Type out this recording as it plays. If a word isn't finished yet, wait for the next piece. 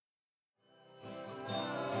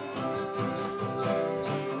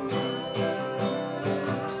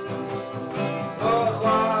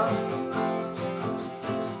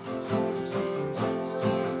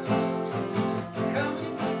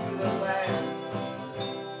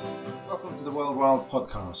World Wild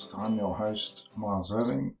Podcast. I'm your host, Miles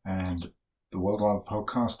Irving, and the World Wild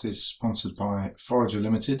Podcast is sponsored by Forager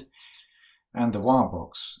Limited and the Wild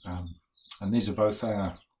Box. And these are both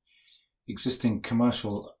our existing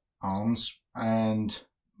commercial arms, and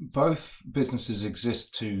both businesses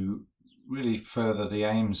exist to really further the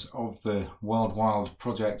aims of the World Wild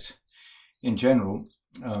project in general.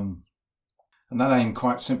 And that aim,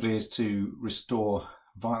 quite simply, is to restore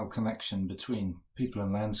vital connection between people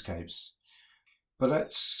and landscapes. But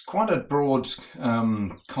it's quite a broad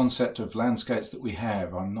concept of landscapes that we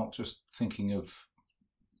have. I'm not just thinking of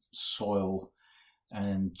soil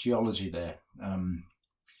and geology there.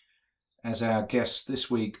 As our guest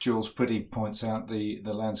this week, Jules Pretty, points out, the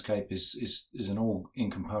landscape is an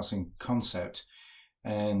all-encompassing concept.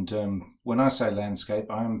 And when I say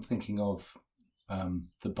landscape, I'm thinking of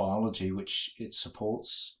the biology which it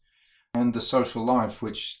supports, and the social life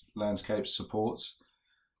which landscape supports,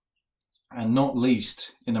 and not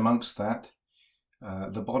least, in amongst that,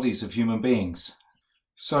 the bodies of human beings.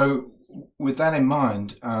 So with that in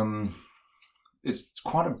mind, it's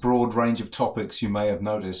quite a broad range of topics, you may have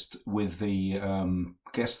noticed, with the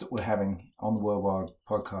guests that we're having on the World Wild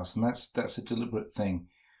Podcast, and that's a deliberate thing.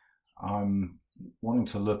 I'm wanting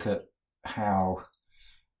to look at how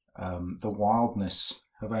the wildness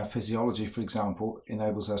of our physiology, for example,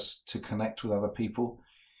 enables us to connect with other people,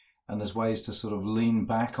 and there's ways to sort of lean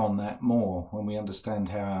back on that more when we understand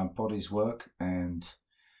how our bodies work and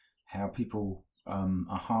how people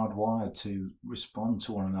are hardwired to respond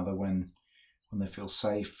to one another when they feel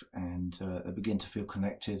safe and they begin to feel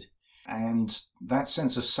connected. And that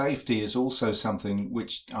sense of safety is also something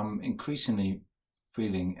which I'm increasingly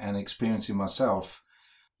feeling and experiencing myself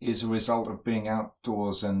is a result of being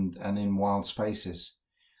outdoors and in wild spaces.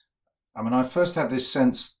 I mean, I first had this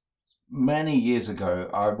sense many years ago.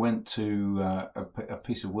 I went to a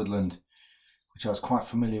piece of woodland which I was quite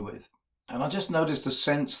familiar with, and I just noticed a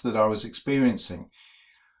sense that I was experiencing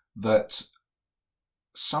that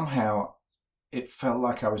somehow it felt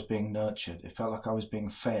like I was being nurtured. It felt like I was being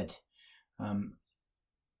fed. And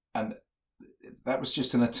that was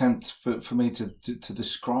just an attempt for me to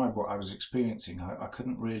describe what I was experiencing. I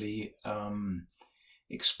couldn't really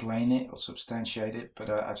explain it or substantiate it, but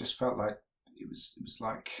I just felt like it was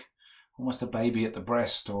like almost a baby at the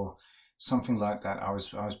breast or something like that. I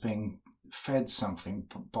was being fed something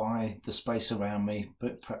by the space around me,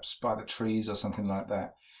 but perhaps by the trees or something like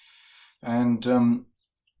that. And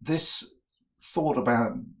this thought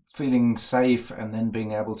about feeling safe and then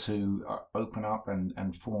being able to open up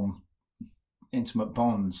and form intimate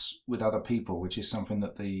bonds with other people, which is something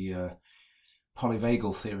that the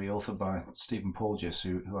polyvagal theory, authored by Stephen Porges,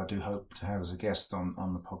 who I do hope to have as a guest on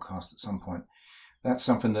the podcast at some point. That's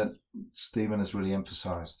something that Stephen has really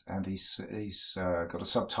emphasized, and he's got a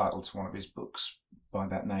subtitle to one of his books by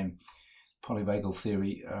that name, Polyvagal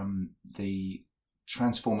Theory, the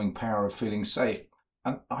transforming power of feeling safe.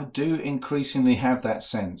 And I do increasingly have that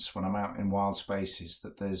sense when I'm out in wild spaces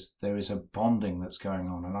that there is a bonding that's going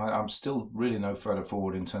on, and I'm still really no further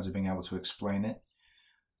forward in terms of being able to explain it.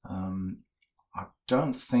 I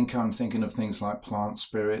don't think I'm thinking of things like plant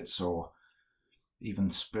spirits or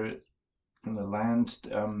even spirit from the land.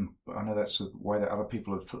 I know that's a way that other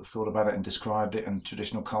people have thought about it and described it, and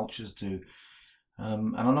traditional cultures do.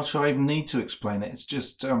 And I'm not sure I even need to explain it. It's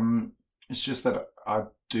just that I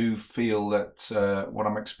do feel that what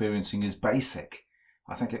I'm experiencing is basic.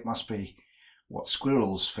 I think it must be what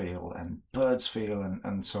squirrels feel and birds feel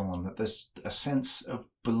and so on, that there's a sense of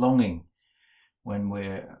belonging when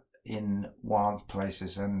we're in wild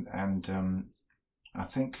places, and I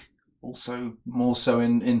think also more so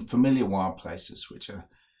in familiar wild places, which are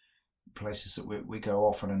places that we go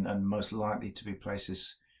often and most likely to be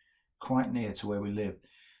places quite near to where we live.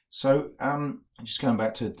 So just going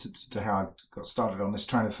back to how I got started on this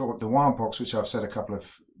train of thought, the Wild Box, which I've said a couple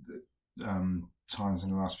of times in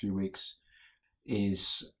the last few weeks,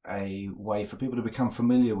 is a way for people to become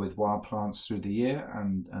familiar with wild plants through the year,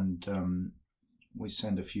 and we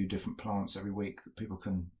send a few different plants every week that people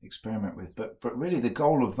can experiment with. But really the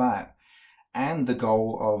goal of that, and the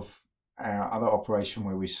goal of our other operation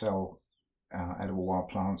where we sell edible wild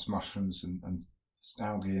plants, mushrooms and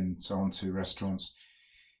algae and so on to restaurants,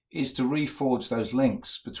 is to reforge those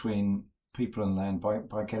links between people and land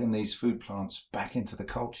by getting these food plants back into the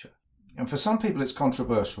culture. And for some people it's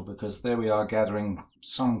controversial, because there we are gathering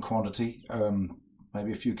some quantity,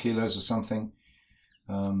 maybe a few kilos or something,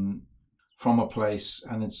 from a place,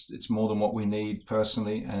 and it's more than what we need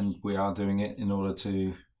personally, and we are doing it in order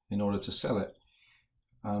to sell it.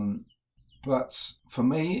 But for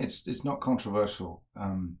me, it's not controversial,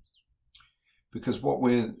 because what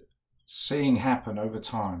we're seeing happen over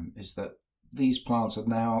time is that these plants are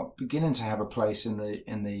now beginning to have a place in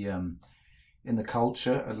the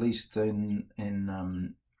culture, at least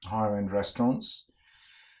in higher end restaurants.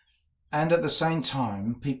 And at the same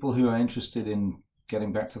time, people who are interested in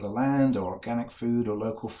getting back to the land, or organic food, or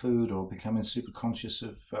local food, or becoming super conscious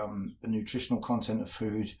of the nutritional content of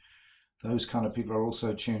food, those kind of people are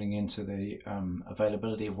also tuning into the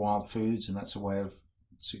availability of wild foods, and that's a way of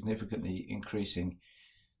significantly increasing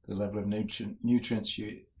the level of nutrients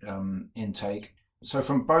you intake. So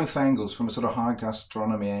from both angles, from a sort of high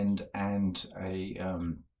gastronomy end and a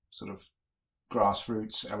sort of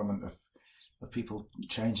grassroots element of people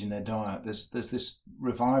changing their diet, there's this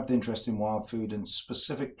revived interest in wild food and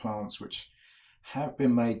specific plants which have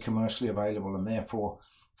been made commercially available, and therefore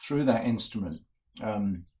through that instrument,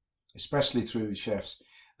 especially through chefs,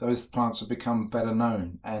 those plants have become better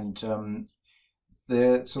known, and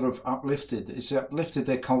they're sort of uplifted. It's uplifted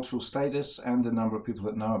their cultural status and the number of people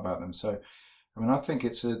that know about them. So, I mean, I think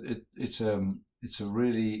it's a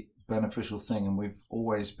really beneficial thing, and we've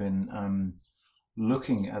always been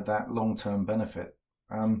looking at that long-term benefit.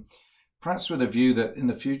 Perhaps with a view that in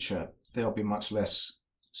the future there'll be much less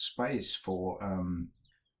space for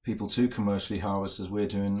people to commercially harvest as we're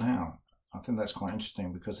doing now. I think that's quite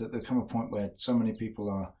interesting, because there'll come a point where so many people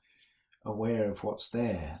are aware of what's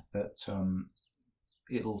there that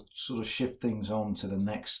it'll sort of shift things on to the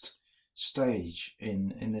next stage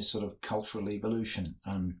in this sort of cultural evolution,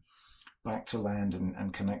 back to land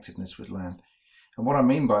and connectedness with land. And what I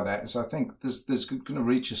mean by that is I think there's going to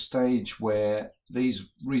reach a stage where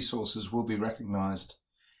these resources will be recognized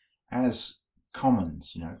as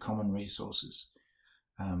commons, common resources.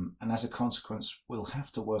 And as a consequence, we'll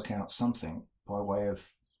have to work out something by way of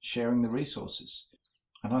sharing the resources.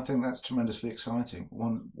 And I think that's tremendously exciting.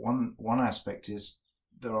 One aspect is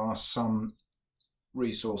there are some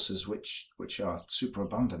resources which are super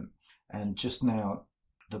abundant. And just now,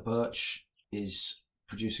 the birch is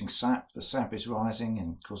producing sap. The sap is rising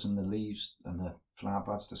and causing the leaves and the flower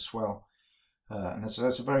buds to swell. And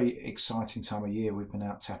that's a very exciting time of year. We've been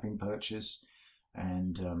out tapping birches,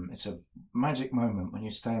 and it's a magic moment when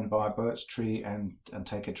you stand by a birch tree and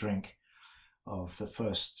take a drink of the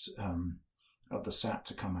first of the sap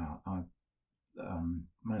to come out. I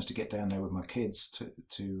managed to get down there with my kids to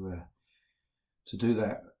do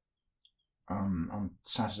that on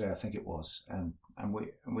Saturday, I think it was, and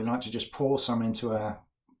we like to just pour some into our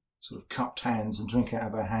sort of cupped hands and drink out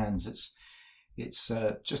of our hands. It's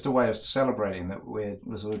just a way of celebrating that we're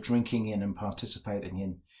sort of drinking in and participating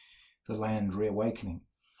in the land reawakening.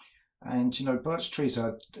 And birch trees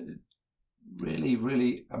are really,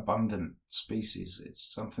 really abundant species. It's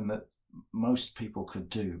something that most people could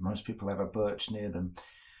do. Most people have a birch near them,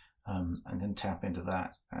 and can tap into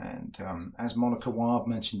that. And as Monica Wild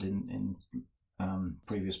mentioned in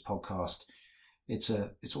previous podcast,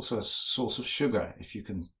 it's also a source of sugar if you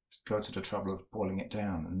can go to the trouble of boiling it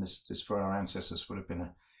down. And this for our ancestors would have been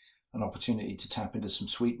an opportunity to tap into some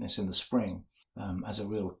sweetness in the spring as a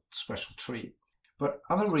real special treat. But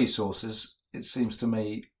other resources, it seems to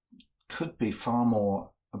me, could be far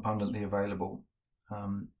more abundantly available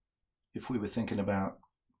if we were thinking about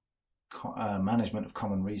management of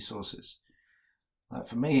common resources.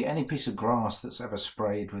 For me, any piece of grass that's ever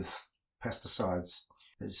sprayed with pesticides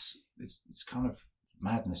it's kind of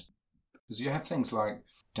madness, because you have things like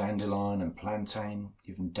dandelion and plantain,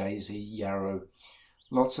 even daisy, yarrow,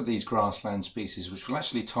 lots of these grassland species which will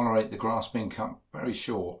actually tolerate the grass being cut very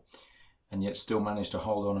short and yet still manage to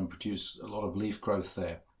hold on and produce a lot of leaf growth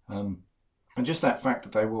there. And just that fact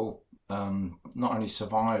that they will not only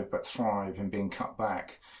survive but thrive in being cut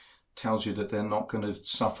back tells you that they're not going to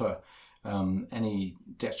suffer any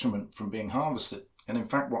detriment from being harvested. And in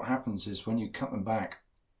fact, what happens is when you cut them back,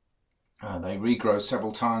 they regrow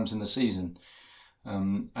several times in the season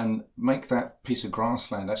and make that piece of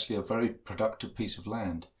grassland actually a very productive piece of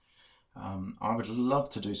land. I would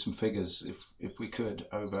love to do some figures, if we could,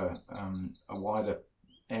 over a wider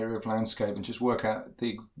area of landscape and just work out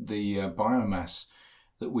the biomass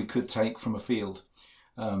that we could take from a field,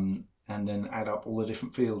 and then add up all the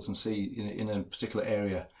different fields and see in a particular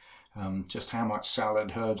area just how much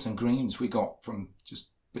salad, herbs and greens we got from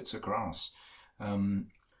just bits of grass.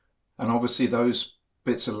 And obviously those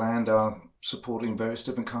bits of land are supporting various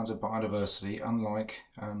different kinds of biodiversity, unlike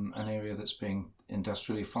an area that's being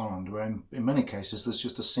industrially farmed, where in many cases there's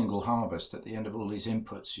just a single harvest. At the end of all these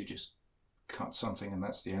inputs, you just cut something and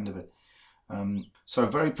that's the end of it. So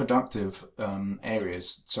very productive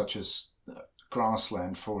areas such as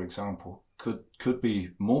grassland, for example, could be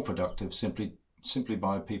more productive simply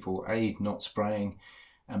by people, A, not spraying,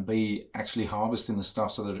 and B, actually harvesting the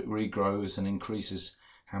stuff so that it regrows and increases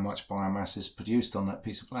how much biomass is produced on that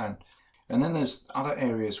piece of land. And then there's other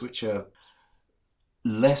areas which are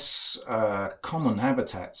less common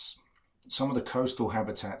habitats. Some of the coastal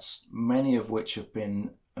habitats, many of which have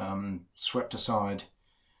been swept aside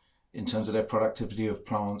in terms of their productivity of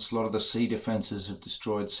plants. A lot of the sea defences have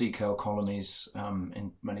destroyed sea kale colonies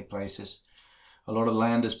in many places. A lot of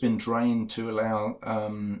land has been drained to allow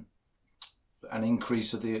an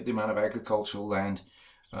increase of the amount of agricultural land.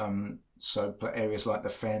 So areas like the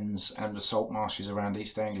fens and the salt marshes around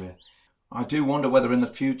East Anglia. I do wonder whether in the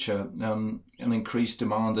future an increased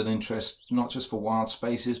demand and interest, not just for wild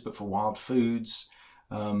spaces, but for wild foods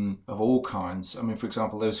of all kinds. I mean, for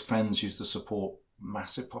example, those fens used to support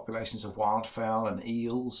massive populations of wildfowl and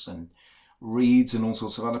eels and reeds and all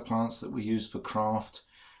sorts of other plants that were used for craft.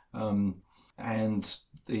 And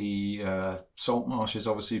the salt marshes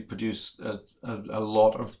obviously produce a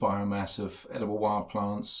lot of biomass of edible wild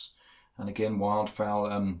plants, and again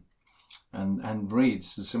wildfowl and reeds,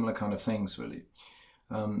 similar kind of things really.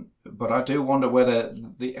 But I do wonder whether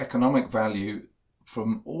the economic value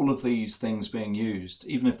from all of these things being used,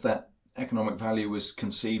 even if that economic value was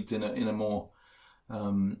conceived in a more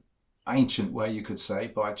ancient way, you could say,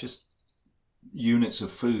 by just units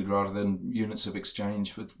of food rather than units of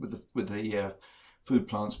exchange with the food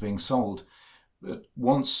plants being sold. But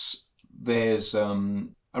once there's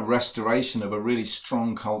a restoration of a really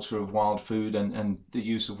strong culture of wild food and the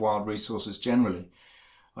use of wild resources generally,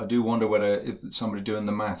 I do wonder whether if somebody doing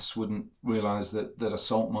the maths wouldn't realise that a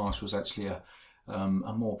salt marsh was actually a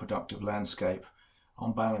more productive landscape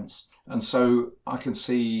on balance. And so I can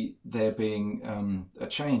see there being a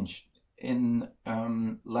change in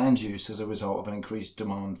land use as a result of an increased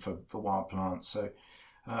demand for wild plants. So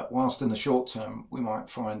whilst in the short term we might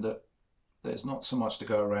find that there's not so much to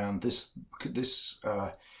go around, this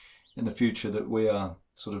in the future that we are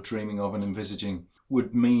sort of dreaming of and envisaging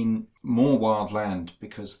would mean more wild land,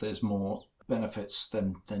 because there's more benefits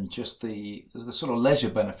than just the sort of leisure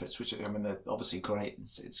benefits, which, I mean, they're obviously great.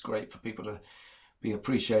 It's great for people to be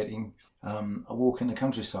appreciating a walk in the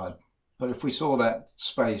countryside. But if we saw that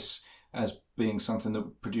space as being something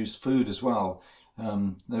that produced food as well,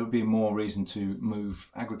 there would be more reason to move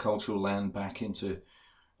agricultural land back into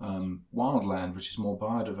wild land, which is more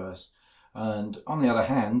biodiverse. And on the other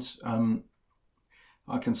hand,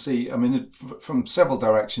 I can see, I mean, from several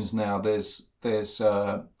directions now, there's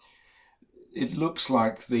it looks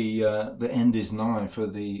like the end is nigh for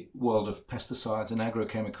the world of pesticides and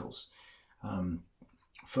agrochemicals.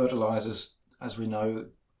 Fertilizers, as we know,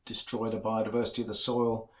 destroy the biodiversity of the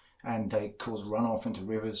soil, and they cause runoff into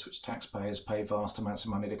rivers, which taxpayers pay vast amounts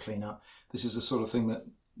of money to clean up. This is the sort of thing that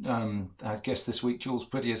I guess this week Jules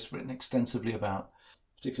Priddy has written extensively about,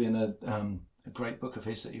 particularly in a great book of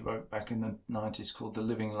his that he wrote back in the 90s called The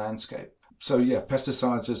Living Landscape. So yeah,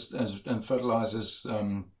 pesticides and fertilizers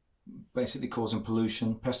basically causing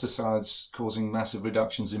pollution, pesticides causing massive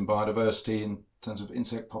reductions in biodiversity in terms of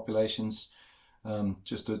insect populations,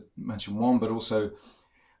 just to mention one, but also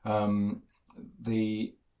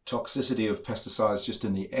the toxicity of pesticides just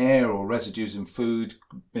in the air or residues in food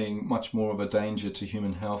being much more of a danger to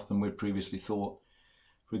human health than we'd previously thought.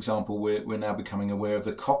 For example, we're now becoming aware of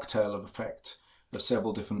the cocktail of effect of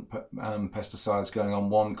several different pesticides going on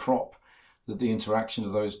one crop, that the interaction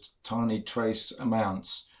of those tiny trace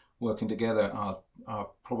amounts working together are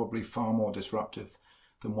probably far more disruptive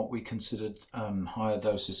than what we considered higher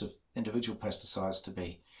doses of individual pesticides to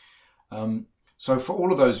be. So for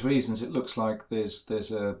all of those reasons, it looks like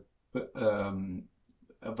there's a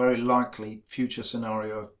very likely future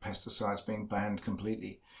scenario of pesticides being banned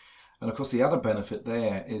completely. And of course, the other benefit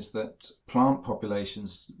there is that plant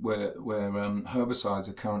populations where herbicides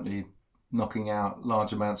are currently knocking out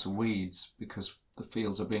large amounts of weeds because the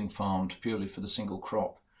fields are being farmed purely for the single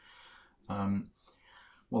crop.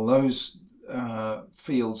 Well, those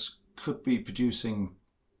fields could be producing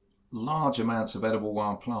large amounts of edible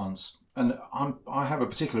wild plants. And I have a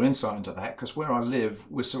particular insight into that because where I live,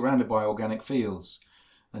 we're surrounded by organic fields.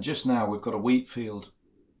 And just now we've got a wheat field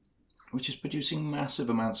which is producing massive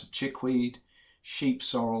amounts of chickweed, sheep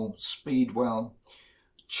sorrel, speedwell,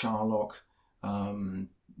 charlock,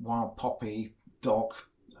 wild poppy, dock.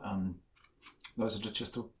 Those are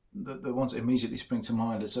just the ones that immediately spring to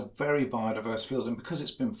mind. It's a very biodiverse field, and because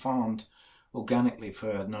it's been farmed organically for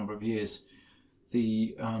a number of years,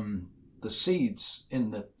 the seeds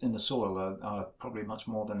in the soil are probably much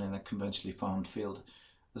more than in a conventionally farmed field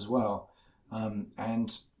as well.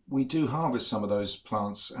 And we do harvest some of those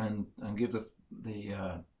plants and give the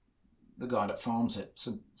guy that farms it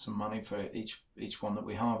some money for each one that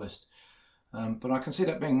we harvest. But I can see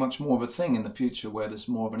that being much more of a thing in the future, where there's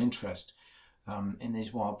more of an interest in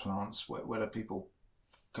these wild plants, whether people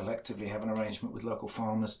collectively have an arrangement with local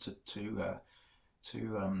farmers to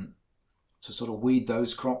sort of weed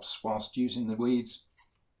those crops whilst using the weeds.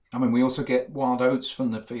 I mean, we also get wild oats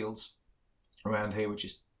from the fields around here, which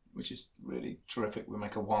is really terrific. We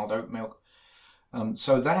make a wild oat milk.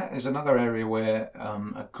 So that is another area where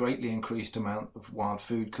a greatly increased amount of wild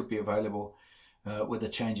food could be available with a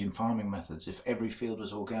change in farming methods. If every field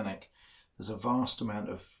was organic, there's a vast amount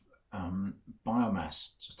of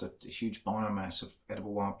biomass, just a huge biomass of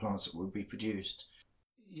edible wild plants that would be produced.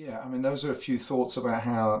 Yeah, I mean, those are a few thoughts about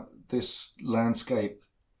how this landscape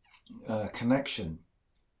connection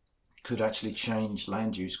could actually change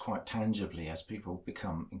land use quite tangibly as people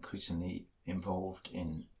become increasingly involved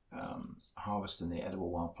in harvesting the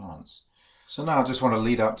edible wild plants. So now I just want to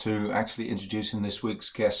lead up to actually introducing this week's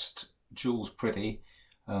guest, Jules Priddy,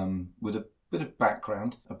 with a bit of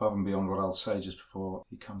background above and beyond what I'll say just before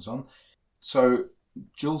he comes on. So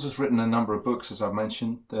Jules has written a number of books, as I've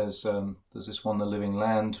mentioned. There's this one, The Living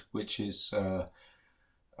Land, which is a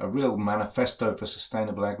real manifesto for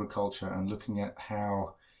sustainable agriculture and looking at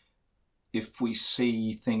how, if we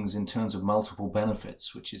see things in terms of multiple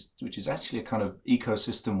benefits, which is actually a kind of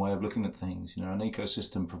ecosystem way of looking at things. You know, an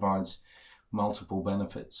ecosystem provides multiple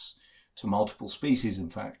benefits to multiple species, in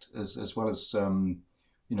fact, as well as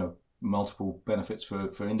multiple benefits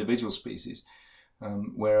for individual species.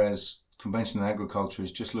 Whereas conventional agriculture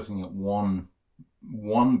is just looking at one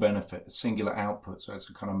benefit, a singular output. So it's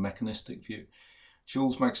a kind of mechanistic view.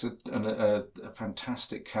 Jules makes a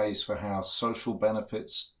fantastic case for how social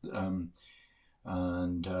benefits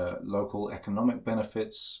and local economic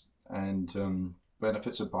benefits and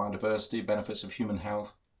benefits of biodiversity, benefits of human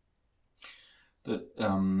health, that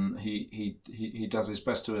he does his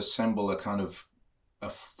best to assemble a kind of a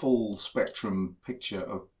full spectrum picture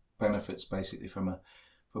of benefits, basically from a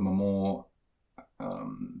more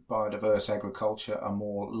biodiverse agriculture, a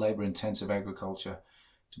more labour-intensive agriculture,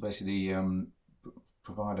 to basically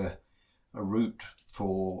provide a route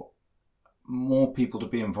for more people to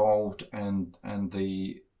be involved and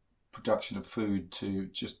the production of food to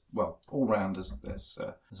just, well, all round, as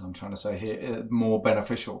I'm trying to say here, more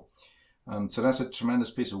beneficial. So that's a tremendous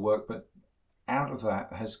piece of work, but out of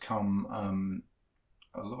that has come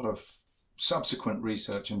a lot of subsequent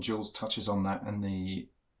research, and Jules touches on that in the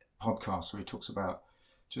podcast where he talks about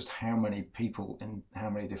just how many people in how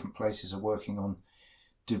many different places are working on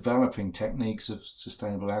developing techniques of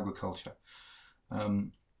sustainable agriculture. I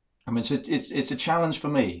mean, it's a challenge for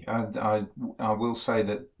me. I will say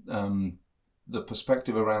that the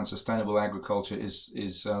perspective around sustainable agriculture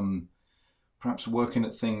is perhaps working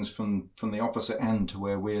at things from the opposite end to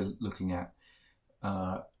where we're looking at.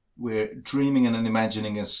 We're dreaming and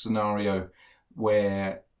imagining a scenario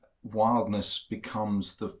where wildness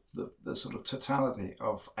becomes the sort of totality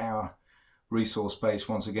of our resource base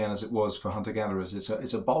once again, as it was for hunter-gatherers.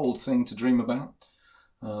 It's a bold thing to dream about,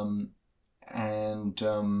 and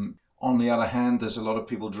on the other hand, there's a lot of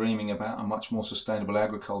people dreaming about a much more sustainable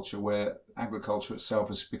agriculture, where agriculture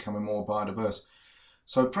itself is becoming more biodiverse.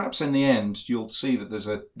 So perhaps in the end, you'll see that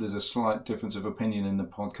there's a slight difference of opinion in the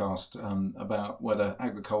podcast about whether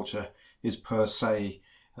agriculture is per se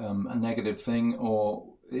a negative thing,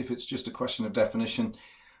 or if it's just a question of definition.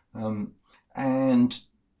 And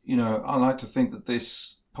you know, I like to think that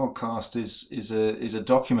this podcast is a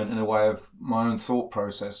document in a way of my own thought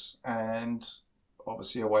process, and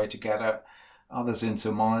obviously a way to gather others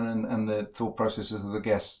into mine and the thought processes of the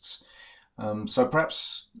guests. So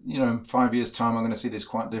perhaps, you know, in 5 years' time, I'm going to see this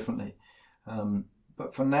quite differently.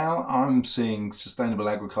 But for now, I'm seeing sustainable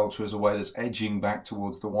agriculture as a way that's edging back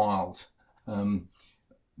towards the wild.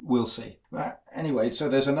 We'll see. But anyway, so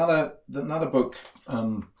there's another book.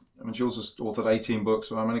 I mean, Jules has authored 18 books,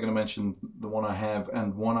 but I'm only going to mention the one I have,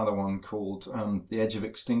 and one other one called The Edge of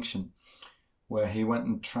Extinction, where he went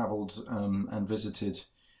and travelled and visited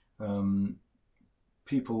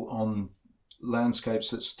people on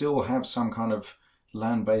landscapes that still have some kind of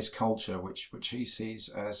land-based culture, which he sees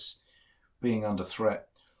as being under threat.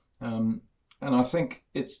 And I think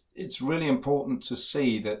it's really important to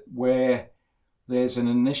see that where there's an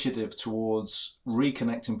initiative towards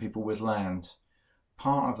reconnecting people with land,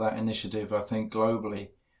 part of that initiative, I think, globally,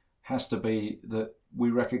 has to be that we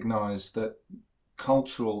recognise that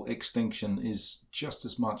cultural extinction is just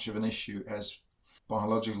as much of an issue as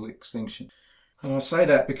biological extinction. And I say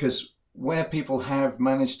that because where people have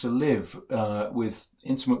managed to live with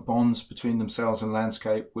intimate bonds between themselves and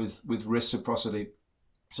landscape, with reciprocity,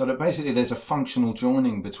 so that basically there's a functional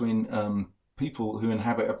joining between people who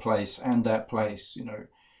inhabit a place and that place, you know,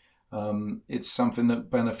 It's something that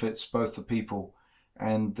benefits both the people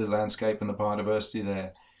and the landscape and the biodiversity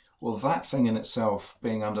there. Well, that thing in itself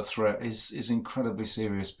being under threat is incredibly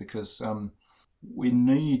serious because we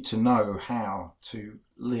need to know how to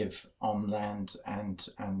live on land and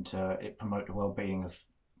it promote the well-being of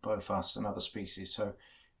both us and other species. So,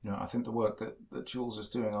 I think the work that Jules is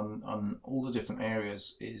doing on all the different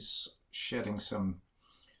areas is shedding some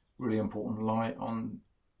really important light on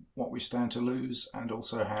what we stand to lose and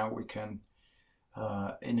also how we can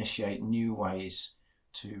initiate new ways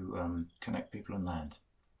to connect people and land.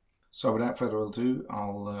 So without further ado,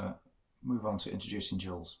 I'll move on to introducing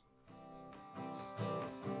Jules.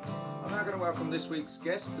 I'm now going to welcome this week's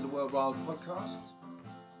guest to the World Wild podcast.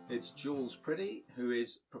 It's Jules Priddy, who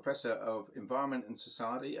is Professor of Environment and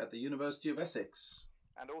Society at the University of Essex.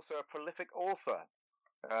 And also a prolific author.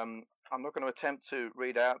 I'm not going to attempt to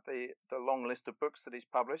read out the long list of books that he's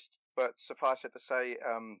published, but suffice it to say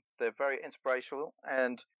they're very inspirational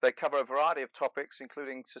and they cover a variety of topics,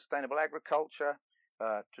 including sustainable agriculture,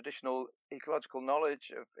 traditional ecological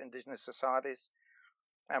knowledge of indigenous societies,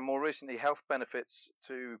 and more recently health benefits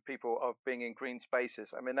to people of being in green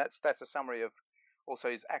spaces. I mean, that's a summary of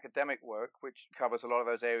also his academic work, which covers a lot of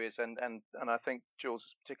those areas, and I think Jules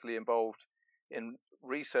is particularly involved in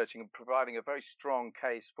researching and providing a very strong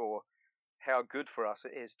case for how good for us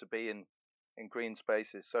it is to be in green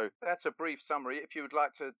spaces. So that's a brief summary. If you would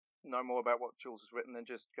like to know more about what Jules has written, then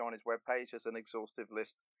just go on his webpage. There's an exhaustive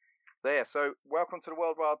list there. So welcome to the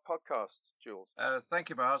World Wild podcast, Jules. Thank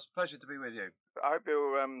you, Miles. Pleasure to be with you. I hope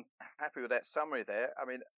you're happy with that summary there. I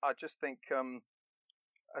mean, I just think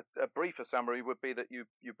a briefer summary would be that you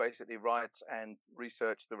basically write and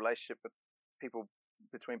research the relationship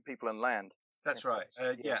between people and land. That's right.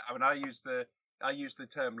 Yes. Yeah, I mean, I use the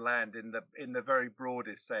term land in the very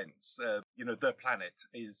broadest sense. The planet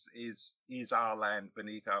is our land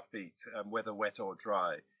beneath our feet, whether wet or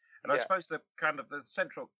dry. And I suppose the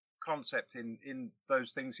central concept in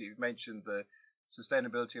those things that you've mentioned, the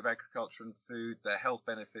sustainability of agriculture and food, the health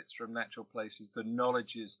benefits from natural places, the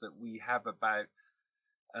knowledges that we have about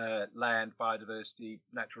land, biodiversity,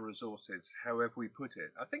 natural resources, however we put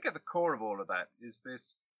it. I think at the core of all of that is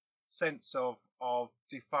this sense of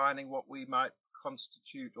defining what we might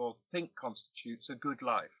constitute or think constitutes a good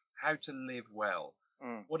life, how to live well.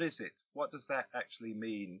 What is it? What does that actually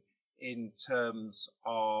mean in terms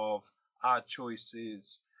of our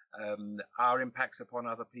choices, our impacts upon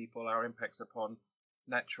other people, our impacts upon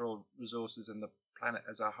natural resources and the planet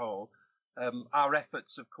as a whole? Our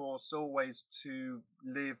efforts, of course, always to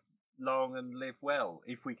live long and live well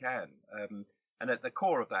if we can. And at the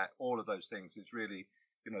core of that, all of those things is really,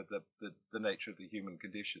 the nature of the human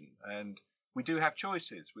condition. And we do have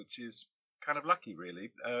choices, which is kind of lucky,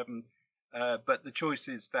 really. But the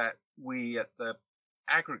choices that we at the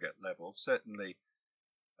aggregate level, certainly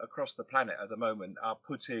across the planet at the moment, are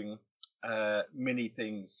putting many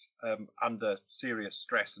things under serious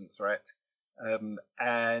stress and threat.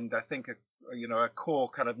 And I think a core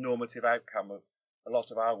kind of normative outcome of a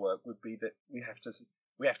lot of our work would be that we have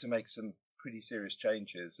to make some pretty serious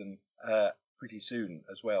changes and pretty soon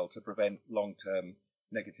as well to prevent long-term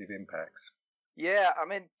negative impacts. Yeah, I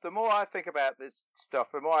mean, the more I think about this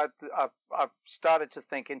stuff, the more I've started to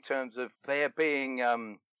think in terms of there being,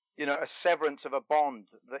 a severance of a bond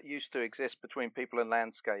that used to exist between people and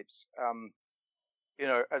landscapes. A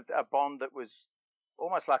bond that was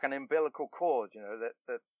almost like an umbilical cord,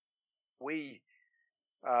 that we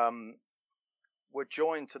were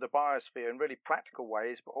joined to the biosphere in really practical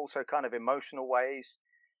ways, but also kind of emotional ways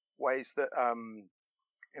that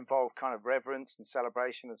involve kind of reverence and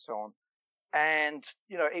celebration and so on. And,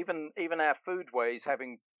 even our food ways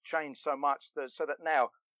having changed so much so that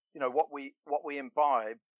now, what we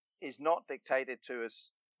imbibe is not dictated to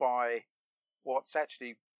us by what's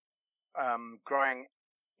actually growing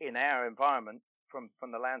in our environment from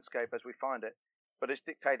the landscape as we find it, but it's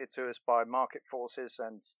dictated to us by market forces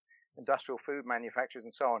and industrial food manufacturers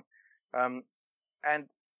and so on. And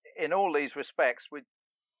in all these respects, we've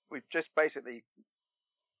just basically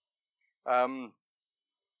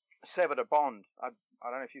severed a bond. I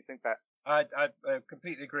don't know if you think that. I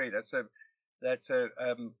completely agree. That's a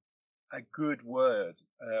good word.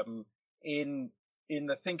 In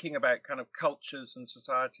the thinking about kind of cultures and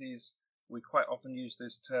societies, we quite often use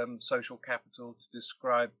this term social capital to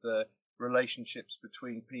describe the relationships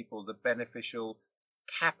between people, the beneficial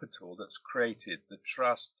capital that's created, the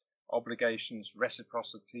trust, obligations,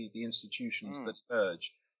 reciprocity, the institutions that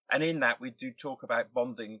emerge. And in that, we do talk about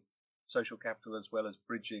bonding social capital as well as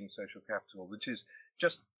bridging social capital, which is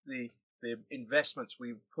just the the investments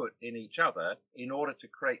we put in each other in order to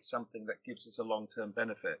create something that gives us a long-term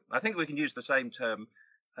benefit. I think we can use the same term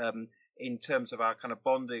in terms of our kind of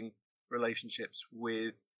bonding relationships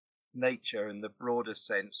with nature in the broader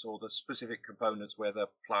sense, or the specific components, whether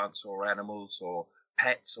plants or animals or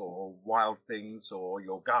pets or wild things or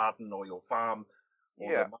your garden or your farm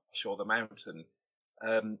or the marsh or the mountain.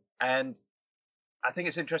 And I think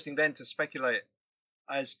it's interesting then to speculate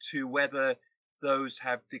as to whether those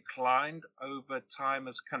have declined over time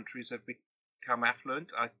as countries have become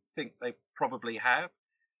affluent. I think they probably have.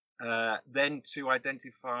 Then to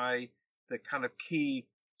identify the kind of key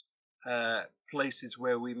places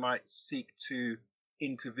where we might seek to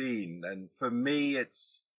intervene. And for me,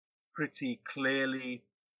 it's pretty clearly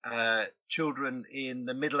children in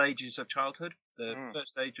the middle ages of childhood. The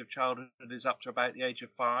first age of childhood is up to about the age of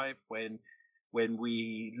 5, when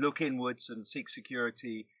we look inwards and seek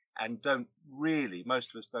security and don't really, most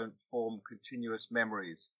of us don't form continuous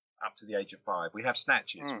memories up to the age of 5. We have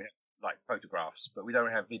snatches, we have like photographs, but we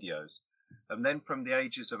don't have videos. And then from the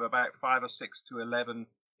ages of about 5 or 6 to 11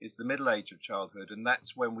 is the middle age of childhood. And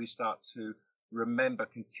that's when we start to remember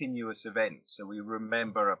continuous events. So we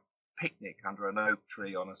remember a picnic under an oak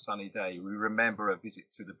tree on a sunny day. We remember a visit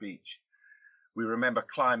to the beach. We remember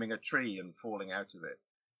climbing a tree and falling out of it.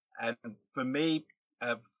 And for me,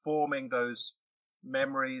 forming those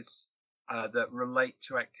memories that relate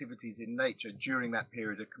to activities in nature during that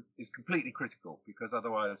period is completely critical, because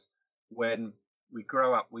otherwise, when we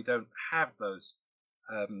grow up, we don't have those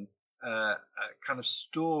kind of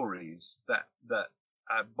stories that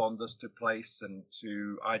bond us to place and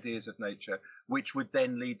to ideas of nature, which would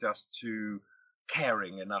then lead us to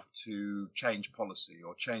caring enough to change policy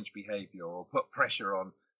or change behavior or put pressure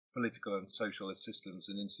on political and social systems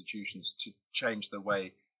and institutions to change the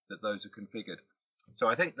way that those are configured. So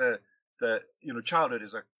I think the childhood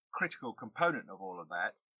is a critical component of all of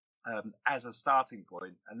that as a starting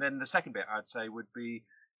point. And then the second bit I'd say would be,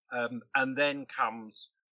 and then comes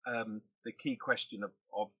the key question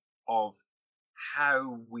of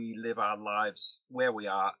how we live our lives, where we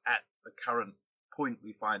are at the current point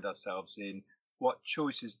we find ourselves in. What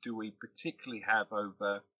choices do we particularly have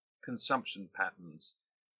over consumption patterns?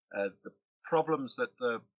 The problems that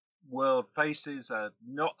the world faces are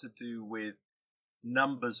not to do with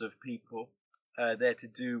numbers of people. They're to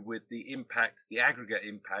do with the impact, the aggregate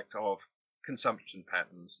impact of consumption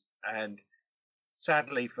patterns. And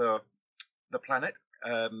sadly for the planet,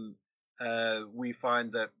 we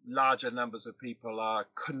find that larger numbers of people are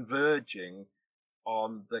converging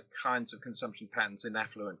on the kinds of consumption patterns in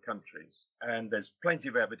affluent countries. And there's plenty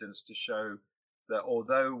of evidence to show that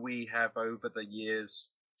although we have over the years,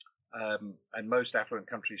 and most affluent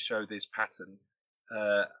countries show this pattern,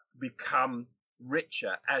 become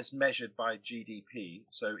richer as measured by GDP.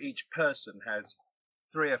 So each person has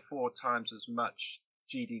 3 or 4 times as much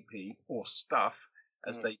GDP or stuff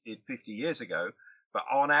as they did 50 years ago. But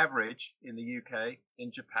on average, in the UK,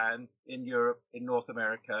 in Japan, in Europe, in North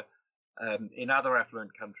America, in other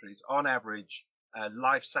affluent countries, on average,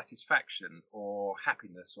 life satisfaction or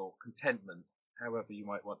happiness or contentment, however you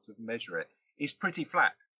might want to measure it, is pretty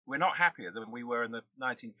flat. We're not happier than we were in the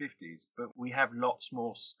 1950s, but we have lots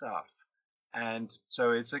more stuff. And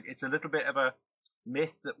so it's a little bit of a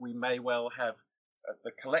myth that we may well have at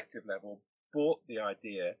the collective level bought the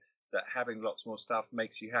idea that having lots more stuff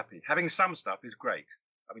makes you happy. Having some stuff is great.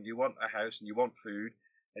 I mean, you want a house and you want food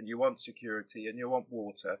and you want security and you want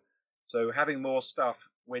water. So having more stuff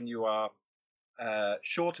when you are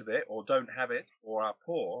short of it or don't have it or are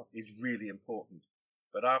poor is really important.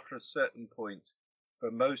 But after a certain point,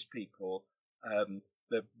 for most people,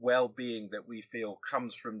 the well-being that we feel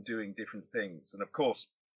comes from doing different things. And of course,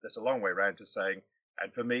 there's a long way around to saying,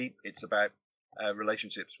 and for me, it's about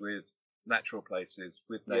relationships with natural places,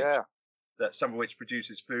 with nature, that some of which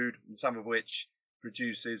produces food and some of which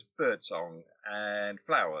produces birdsong and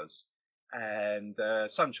flowers and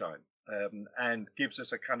sunshine, and gives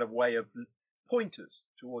us a kind of way of pointers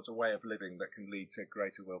towards a way of living that can lead to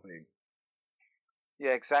greater well-being.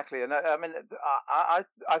 Yeah, exactly. And I mean,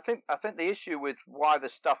 I think the issue with why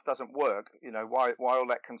this stuff doesn't work, why all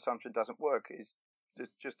that consumption doesn't work, is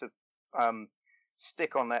just to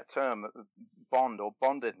stick on that term, bond or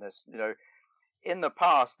bondedness. In the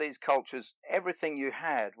past, these cultures, everything you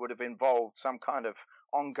had would have involved some kind of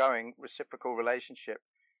ongoing reciprocal relationship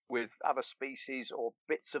with other species or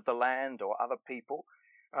bits of the land or other people.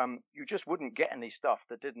 You just wouldn't get any stuff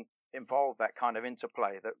that didn't involve that kind of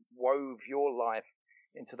interplay, that wove your life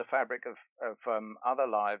into the fabric of other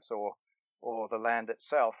lives or the land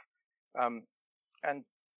itself. And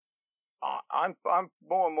I'm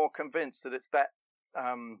more and more convinced that it's that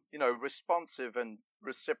responsive and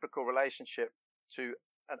reciprocal relationship to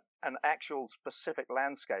an actual specific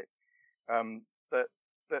landscape that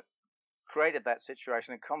created that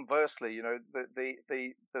situation. And conversely,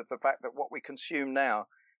 the fact that what we consume now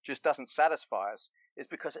just doesn't satisfy us is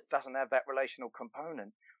because it doesn't have that relational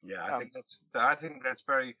component. Yeah, I think that's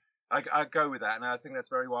very. I go with that, and I think that's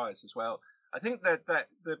very wise as well. I think that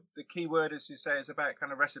the key word, as you say, is about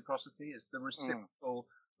kind of reciprocity. It's the reciprocal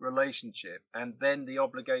relationship, and then the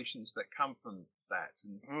obligations that come from that.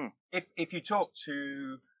 And if you talk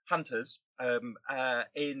to hunters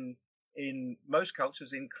in most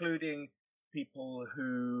cultures, including people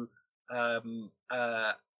who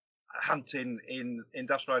hunt in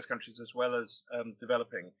industrialized countries as well as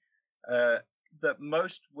developing, that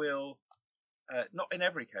most will, not in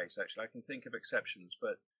every case actually, I can think of exceptions,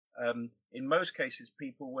 but in most cases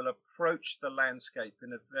people will approach the landscape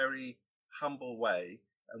in a very humble way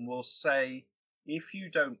and will say, if you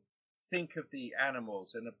don't think of the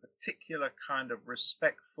animals in a particular kind of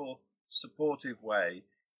respectful, supportive way,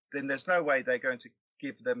 then there's no way they're going to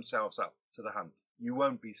give themselves up to the hunt. You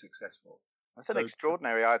won't be successful. That's an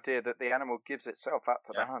extraordinary idea, that the animal gives itself up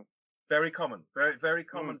to the hunt. Very common, very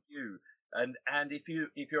common view. And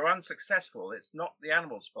if you're unsuccessful, it's not the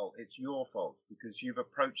animal's fault, it's your fault, because you've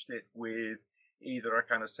approached it with either a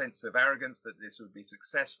kind of sense of arrogance that this would be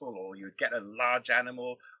successful, or you'd get a large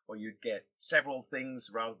animal, or you'd get several things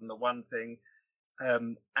rather than the one thing.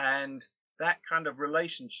 And that kind of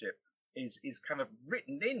relationship is kind of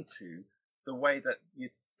written into the way that you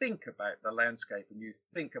think about the landscape and you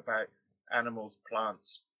think about animals,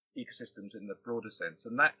 plants, ecosystems in the broader sense.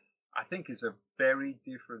 And that, I think, is a very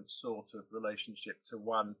different sort of relationship to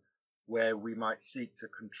one where we might seek to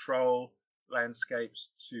control landscapes,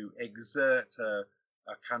 to exert a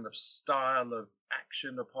kind of style of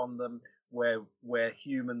action upon them, where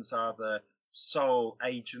humans are the sole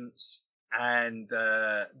agents and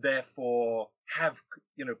therefore have,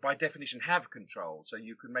 by definition, have control. So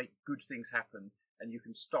you can make good things happen and you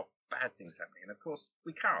can stop bad things happening. And of course,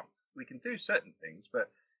 we can't. We can do certain things,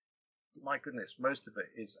 but my goodness, most of it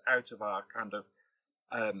is out of our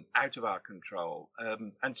control.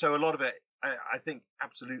 And so a lot of it, I think,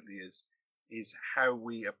 absolutely is how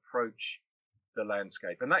we approach the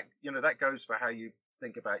landscape. And that goes for how you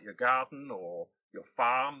think about your garden or your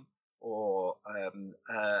farm or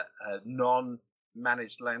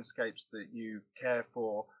non-managed landscapes that you care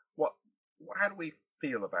for. How do we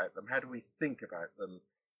feel about them? How do we think about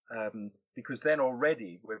them? Because then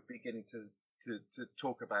already we're beginning to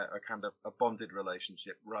talk about a kind of a bonded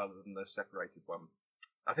relationship rather than a separated one.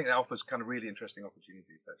 I think that offers kind of really interesting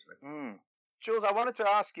opportunities, actually. Jules, I wanted to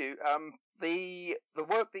ask you, the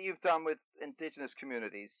work that you've done with indigenous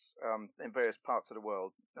communities in various parts of the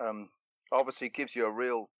world obviously gives you a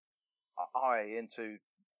real eye into,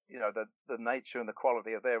 the nature and the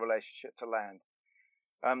quality of their relationship to land.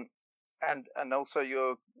 And also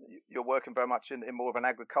you're working very much in more of an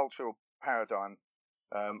agricultural paradigm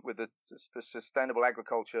with the sustainable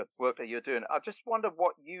agriculture work that you're doing. I just wonder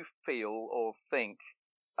what you feel or think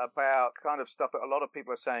about kind of stuff that a lot of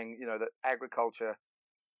people are saying, that agriculture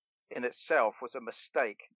in itself was a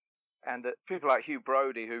mistake, and that people like Hugh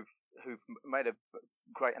Brody, who've made a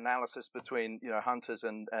great analysis between hunters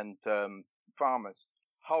and farmers,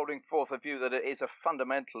 holding forth a view that it is a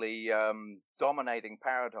fundamentally dominating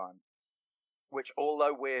paradigm, which,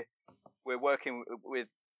 although we're working with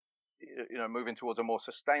moving towards a more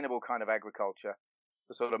sustainable kind of agriculture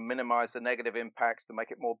to sort of minimize the negative impacts, to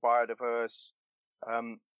make it more biodiverse.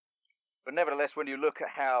 But nevertheless, when you look at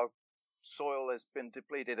how soil has been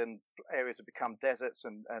depleted and areas have become deserts,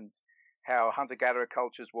 and how hunter-gatherer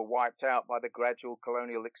cultures were wiped out by the gradual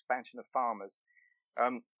colonial expansion of farmers,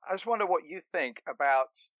 I just wonder what you think about,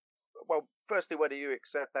 well, firstly, whether you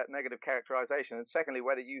accept that negative characterization, and secondly,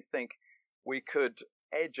 whether you think we could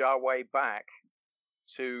edge our way back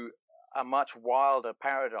to a much wilder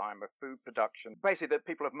paradigm of food production. Basically, that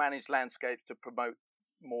people have managed landscapes to promote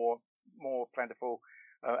more plentiful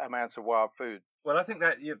amounts of wild food. Well, I think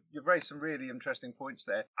that you've raised some really interesting points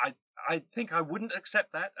there. I think I wouldn't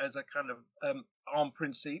accept that as a kind of en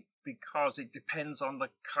principe, because it depends on the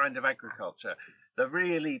kind of agriculture. The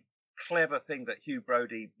really clever thing that Hugh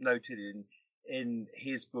Brody noted in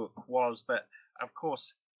his book was that, of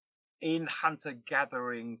course, in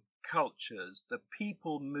hunter-gathering cultures, the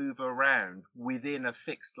people move around within a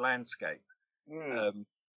fixed landscape.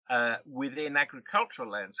 Within agricultural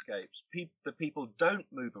landscapes, the people don't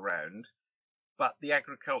move around, but the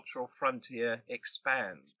agricultural frontier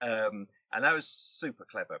expands. And that was super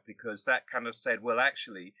clever, because that kind of said, well,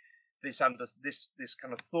 actually, this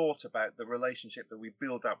kind of thought about the relationship that we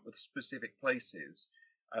build up with specific places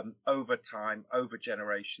over time, over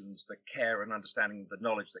generations, the care and understanding, the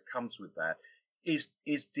knowledge that comes with that is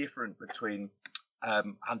different between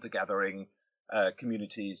hunter-gathering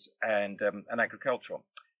communities and agricultural.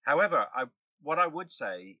 However, what I would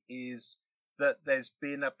say is that there's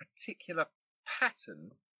been a particular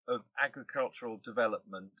pattern of agricultural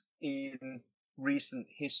development in recent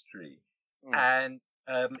history. And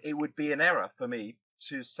it would be an error for me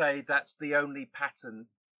to say that's the only pattern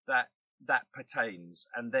that pertains,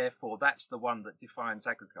 and therefore that's the one that defines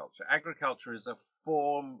agriculture. Agriculture is a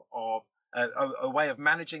form of a way of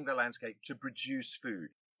managing the landscape to produce food.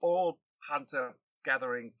 All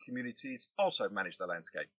hunter-gathering communities also manage the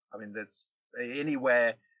landscape. I mean, there's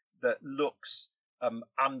anywhere that looks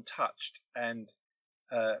untouched and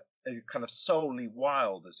kind of solely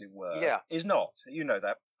wild, as it were, is not. You know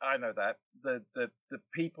that. I know that. The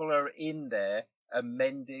people are in there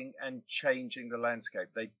amending and changing the landscape.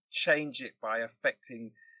 They change it by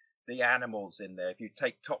affecting the animals in there. If you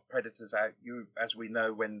take top predators out, as we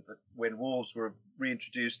know, when wolves were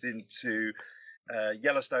reintroduced into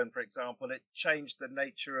Yellowstone, for example, it changed the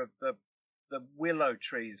nature of the willow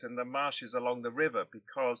trees and the marshes along the river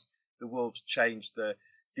because the wolves changed the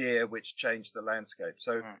deer, which changed the landscape.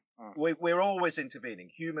 So we're always intervening.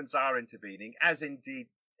 Humans are intervening, as indeed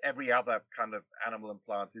every other kind of animal and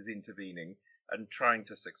plant is intervening and trying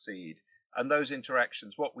to succeed. And those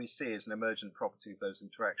interactions, what we see is an emergent property of those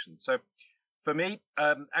interactions. So for me,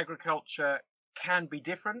 agriculture can be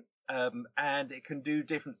different, and it can do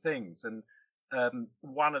different things. And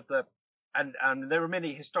one of the, and there are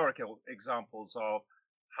many historical examples of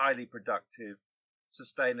highly productive,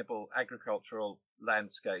 sustainable agricultural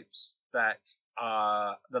landscapes that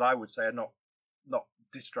I would say are not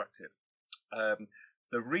destructive.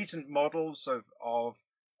 The recent models of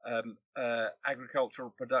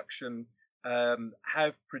agricultural production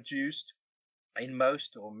have produced, in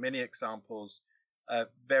most or many examples,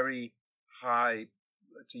 very high,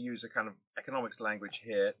 to use a kind of economics language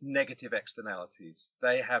here, negative externalities.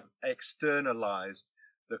 They have externalized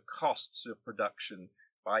the costs of production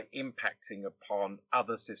by impacting upon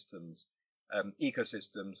other systems,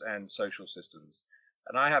 ecosystems and social systems.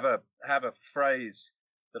 And I have a phrase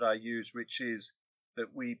that I use, which is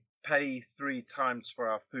that we pay 3 times for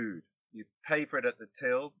our food. You pay for it at the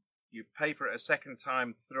till, you pay for it a second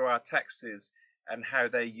time through our taxes and how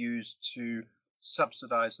they're used to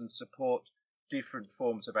subsidize and support different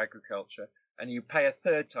forms of agriculture, and you pay a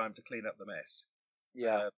third time to clean up the mess.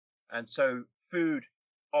 And so food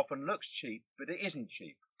often looks cheap, but it isn't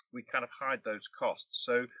cheap. We kind of hide those costs.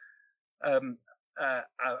 So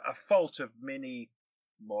a fault of many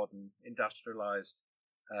modern industrialized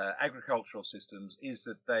agricultural systems is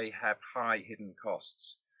that they have high hidden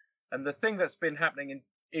costs. And the thing that's been happening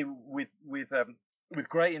with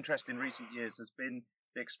great interest in recent years has been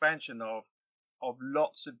the expansion of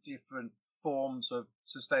lots of different forms of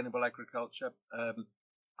sustainable agriculture.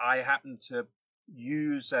 I happen to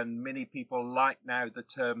use, and many people like now, the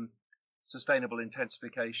term sustainable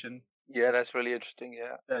intensification. Yeah, that's really interesting.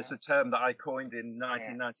 It's a term that I coined in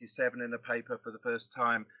 1997 in a paper for the first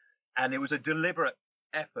time, and it was a deliberate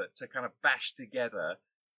effort to kind of bash together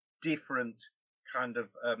different kind of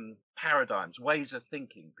paradigms, ways of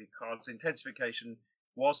thinking, because intensification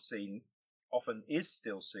was seen, often is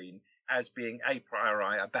still seen, as being a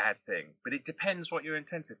priori a bad thing. But it depends what you're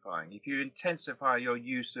intensifying. If you intensify your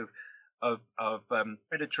use of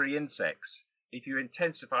predatory insects, if you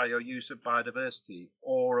intensify your use of biodiversity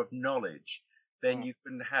or of knowledge, then you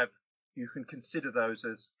can consider those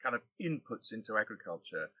as kind of inputs into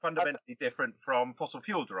agriculture, fundamentally different from fossil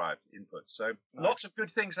fuel derived inputs. So lots of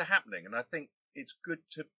good things are happening, and I think it's good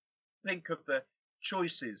to think of the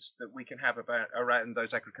choices that we can have around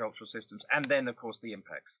those agricultural systems, and then of course the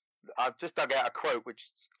impacts. I've just dug out a quote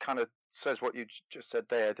which kind of says what you just said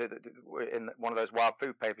there. In one of those wild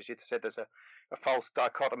food papers, you said there's a false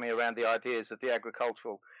dichotomy around the ideas of the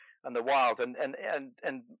agricultural and the wild. And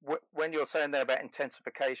when you're saying there about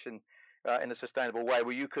intensification in a sustainable way,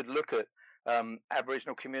 where you could look at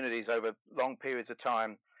Aboriginal communities over long periods of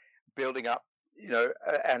time building up,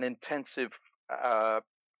 an intensive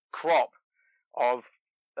crop of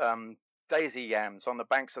daisy yams on the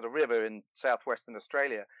banks of the river in southwestern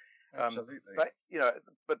Australia. Absolutely.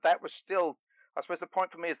 But that was still, I suppose the point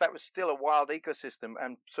for me is that was still a wild ecosystem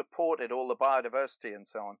and supported all the biodiversity and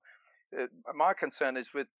so on. My concern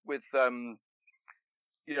is with that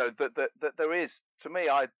there is, to me,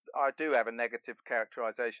 I do have a negative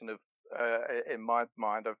characterization of, in my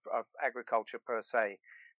mind, of agriculture per se,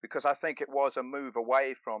 because I think it was a move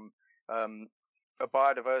away from a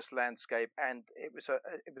biodiverse landscape, and it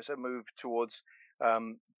was a move towards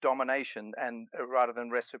domination and rather than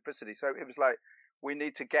reciprocity. So it was like, we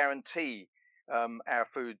need to guarantee our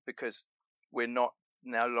food because we're not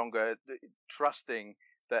no longer trusting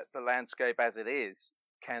that the landscape as it is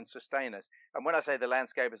can sustain us. And when I say the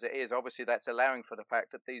landscape as it is, obviously that's allowing for the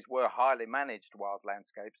fact that these were highly managed wild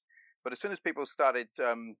landscapes. But as soon as people started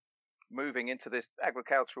moving into this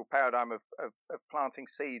agricultural paradigm of planting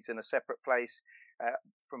seeds in a separate place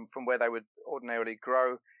from where they would ordinarily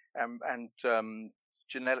grow, and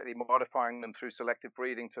genetically modifying them through selective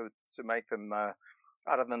breeding to make them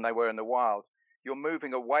other than they were in the wild, you're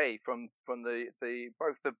moving away from the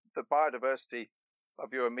both the biodiversity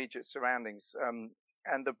of your immediate surroundings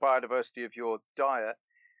and the biodiversity of your diet,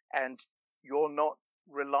 and you're not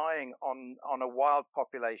relying on a wild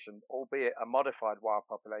population, albeit a modified wild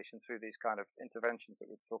population, through these kind of interventions that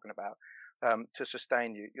we're talking about, to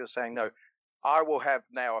sustain you. You're saying, no, I will have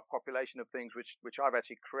now a population of things which I've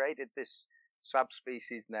actually created this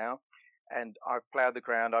subspecies now, and I've plowed the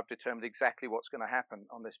ground. I've determined exactly what's going to happen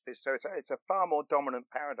on this fish. So it's a far more dominant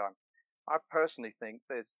paradigm. I personally think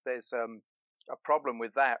there's a problem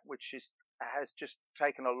with that, which has just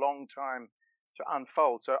taken a long time to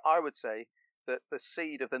unfold. So I would say that the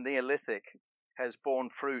seed of the Neolithic has borne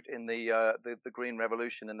fruit in the Green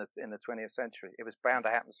Revolution in the 20th century. It was bound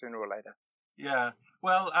to happen sooner or later. Yeah,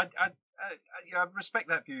 well, I respect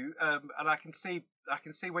that view, and I can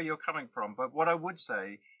see where you're coming from. But what I would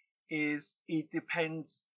say is it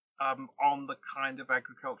depends on the kind of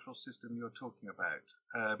agricultural system you're talking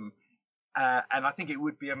about, and I think it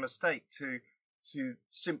would be a mistake to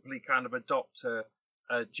simply kind of adopt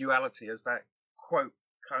a duality, as that quote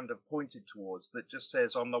kind of pointed towards, that just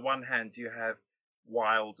says on the one hand you have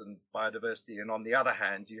wild and biodiversity, and on the other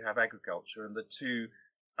hand you have agriculture, and the two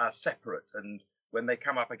are separate, and when they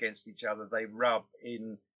come up against each other they rub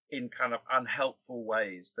in kind of unhelpful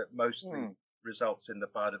ways that mostly results in the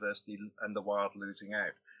biodiversity and the wild losing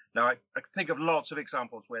out. Now I think of lots of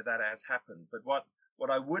examples where that has happened, but what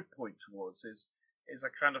I would point towards is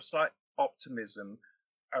a kind of slight optimism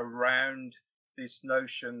around this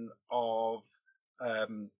notion of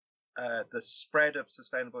the spread of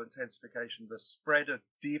sustainable intensification, the spread of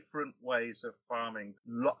different ways of farming,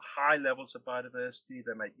 high levels of biodiversity.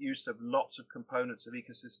 They make use of lots of components of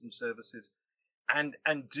ecosystem services, and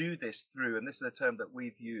do this through, and this is a term that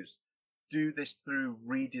we've used, do this through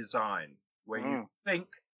redesign, where you think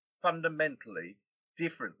fundamentally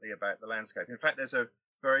differently about the landscape. In fact, there's a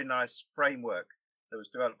very nice framework that was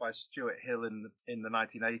developed by Stuart Hill in the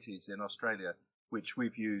 1980s in Australia, which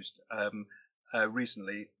we've used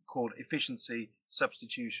recently, called efficiency,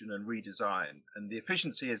 substitution, and redesign. And the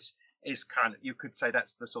efficiency is kind of, you could say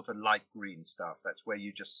that's the sort of light green stuff. That's where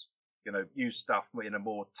you just, use stuff in a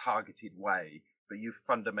more targeted way, but you've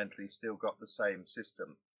fundamentally still got the same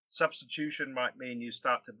system. Substitution might mean you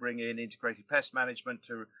start to bring in integrated pest management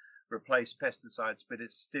to replace pesticides, but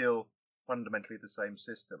it's still fundamentally the same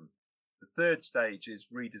system. The third stage is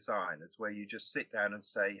redesign. It's where you just sit down and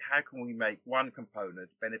say, how can we make one component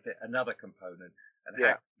benefit another component, and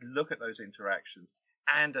how look at those interactions,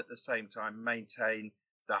 and at the same time maintain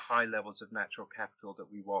the high levels of natural capital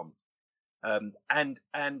that we want. And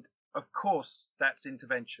of course that's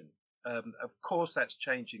intervention. Of course that's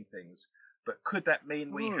changing things. But could that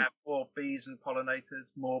mean we have more bees and pollinators,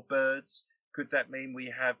 more birds? Could that mean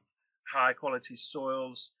we have high quality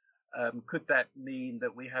soils? Could that mean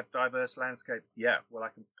that we have diverse landscapes? Yeah, well, I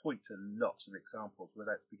can point to lots of examples where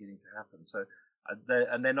that's beginning to happen. So,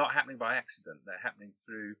 they're not happening by accident. They're happening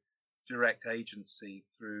through direct agency,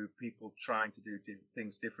 through people trying to do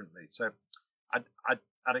things differently. So,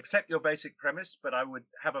 I'd accept your basic premise, but I would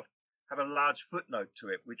have a large footnote to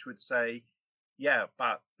it, which would say, yeah,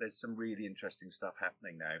 but there's some really interesting stuff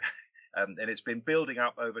happening now. And it's been building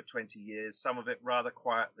up over 20 years, some of it rather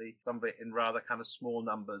quietly, some of it in rather kind of small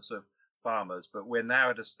numbers of farmers. But we're now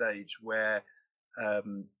at a stage where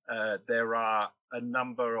there are a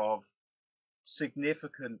number of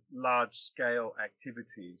significant large-scale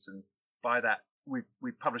activities. And by that,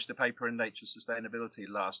 we published a paper in Nature Sustainability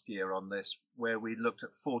last year on this, where we looked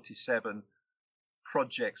at 47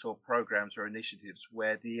 projects or programs or initiatives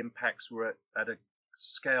where the impacts were at a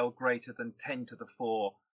scale greater than 10 to the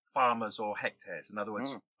 4 farmers or hectares, in other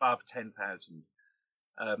words, above 10,000.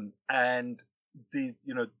 And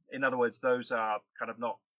in other words, those are kind of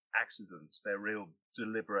not accidents. They're real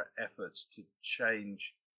deliberate efforts to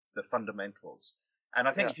change the fundamentals. And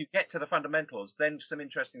I think if you get to the fundamentals, then some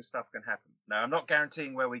interesting stuff can happen. Now, I'm not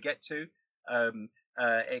guaranteeing where we get to.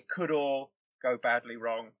 It could all go badly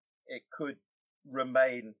wrong. It could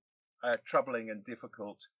remain troubling and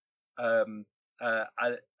difficult.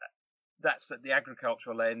 That's at the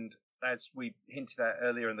agricultural end. As we hinted at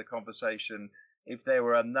earlier in the conversation, if there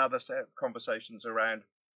were another set of conversations around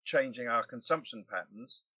changing our consumption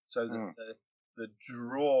patterns so that the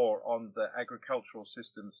draw on the agricultural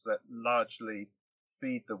systems that largely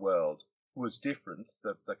feed the world was different,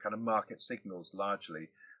 the kind of market signals largely,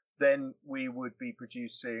 then we would be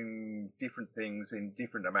producing different things in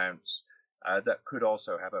different amounts that could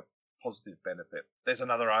also have a positive benefit. There's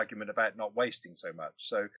another argument about not wasting so much.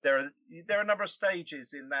 So there are a number of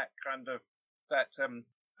stages in that kind of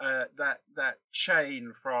that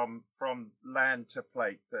chain from land to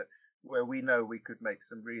plate where we know we could make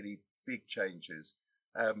some really big changes.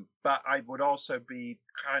 But I would also be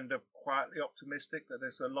kind of quietly optimistic that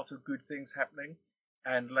there's a lot of good things happening,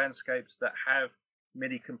 and landscapes that have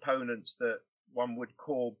many components that one would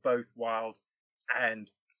call both wild and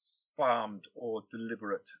farmed or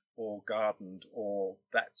deliberate or gardened, or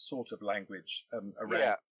that sort of language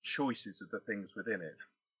around choices of the things within it.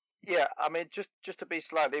 Yeah, I mean, just to be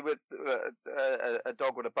slightly with a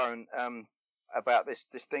dog with a bone about this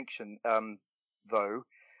distinction, though,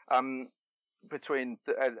 between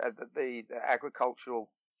the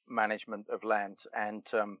agricultural management of land and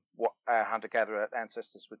what our hunter-gatherer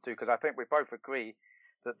ancestors would do, because I think we both agree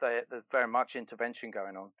that there's very much intervention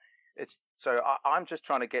going on. I'm just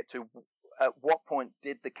trying to get to at what point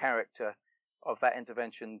did the character of that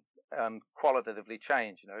intervention qualitatively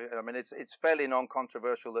change? You know, I mean, it's fairly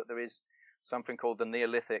non-controversial that there is something called the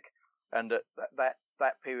Neolithic, and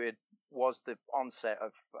that period was the onset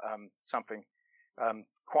of something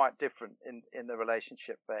quite different in the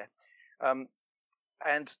relationship there.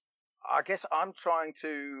 And I guess I'm trying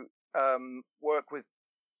to work with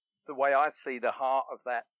the way I see the heart of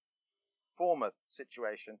that former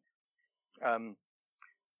situation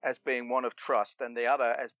as being one of trust, and the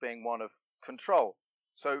other as being one of control.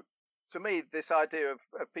 So to me, this idea of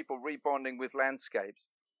people rebonding with landscapes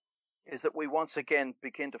is that we once again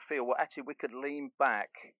begin to feel, well, actually we could lean back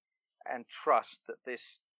and trust that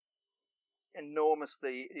this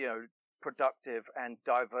enormously, productive and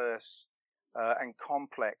diverse and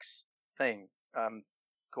complex thing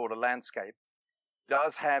called a landscape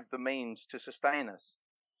does have the means to sustain us,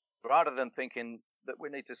 rather than thinking that we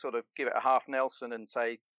need to sort of give it a half Nelson and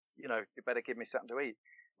say, you better give me something to eat,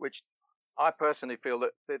 which I personally feel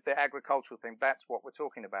that the agricultural thing, that's what we're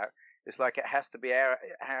talking about. It's like it has to be our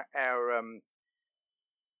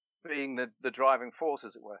being the driving force,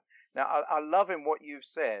 as it were. Now, I love in what you've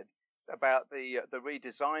said about the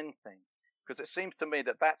redesign thing, because it seems to me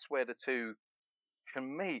that that's where the two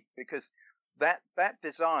can meet, because that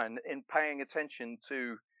design, in paying attention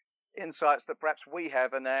to insights that perhaps we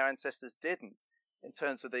have and our ancestors didn't, in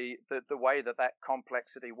terms of the way that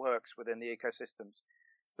complexity works within the ecosystems,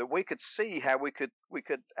 that we could see how we could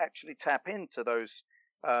actually tap into those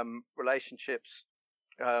relationships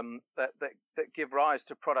that give rise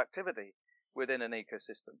to productivity within an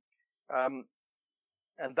ecosystem.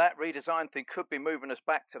 And that redesign thing could be moving us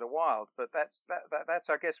back to the wild, but that's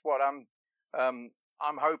I guess what I'm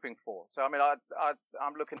hoping for. So I mean,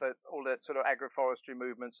 I'm looking at all the sort of agroforestry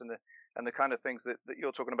movements and the kind of things that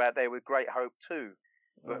you're talking about there with great hope too.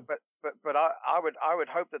 But I would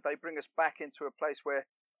hope that they bring us back into a place where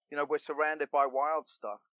we're surrounded by wild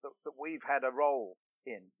stuff that we've had a role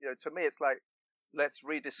in. To me, it's like, let's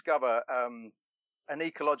rediscover an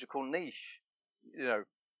ecological niche,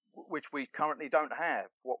 which we currently don't have.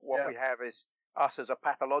 What we have is us as a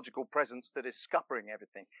pathological presence that is scuppering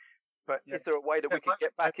everything. But is there a way that we can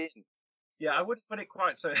get back in? Yeah, I wouldn't put it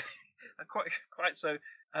quite so quite so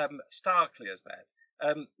starkly as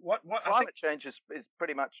that. What climate change is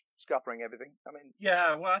pretty much scuppering everything. I mean,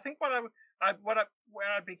 yeah. Well, I think where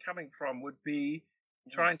I'd be coming from would be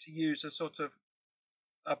trying to use a sort of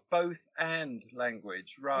a both and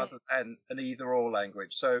language rather than an either or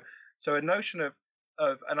language. So a notion of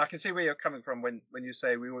and I can see where you're coming from when you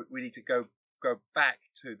say we need to go back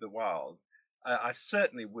to the wild. I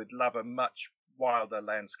certainly would love a much wilder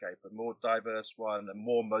landscape, a more diverse one, a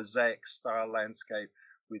more mosaic style landscape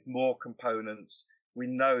with more components. We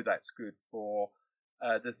know that's good for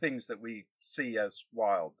the things that we see as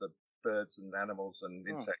wild, the birds and animals and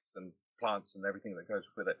insects and plants and everything that goes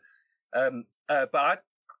with it. But I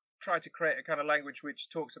try to create a kind of language which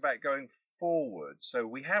talks about going forward. So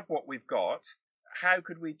we have what we've got. How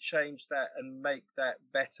could we change that and make that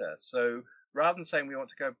better? So rather than saying we want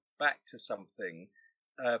to go back to something,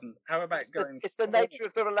 how about it's the nature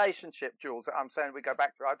of the relationship, Jules, that I'm saying we go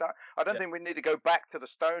back to. I don't think we need to go back to the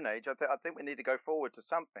Stone Age. I think we need to go forward to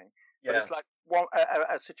something. But it's like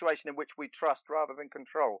a situation in which we trust rather than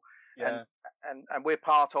control. And we're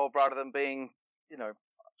part of rather than being,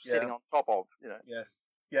 sitting on top of. Yes.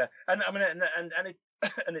 Yeah. And I mean, and it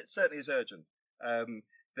and it certainly is urgent.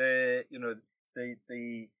 The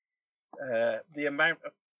the amount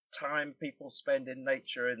of time people spend in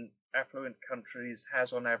nature in affluent countries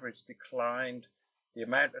has on average declined. The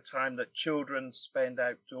amount of time that children spend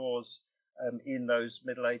outdoors in those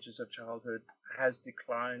middle ages of childhood has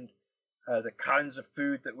declined. The kinds of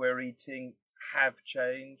food that we're eating have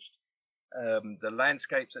changed. The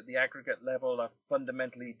landscapes at the aggregate level are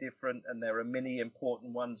fundamentally different, and there are many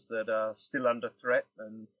important ones that are still under threat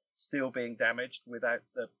and still being damaged without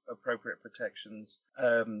the appropriate protections.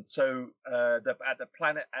 So at the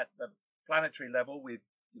planetary level, we've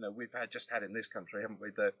just had in this country, haven't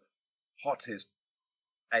we, the hottest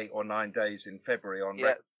 8 or 9 days in February on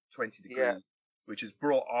 20 degrees, which has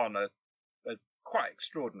brought on a quite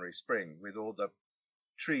extraordinary spring with all the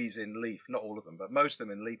trees in leaf, not all of them, but most of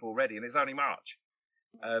them in leaf already, and it's only March.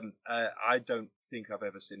 I don't think I've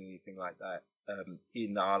ever seen anything like that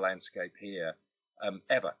in our landscape here,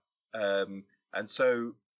 ever. And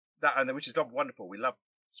so which is wonderful. We love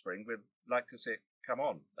spring. We'd like to see it come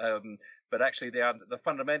on. But actually, the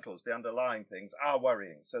fundamentals, the underlying things, are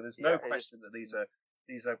worrying. So there's no question that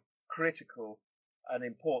these are critical and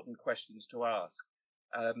important questions to ask.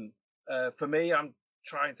 For me, I'm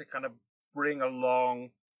trying to kind of bring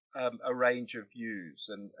along a range of views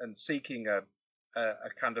and seeking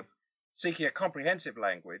seeking a comprehensive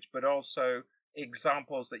language, but also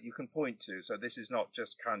examples that you can point to. So this is not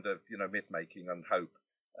just kind of myth making and hope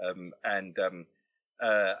and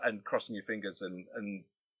crossing your fingers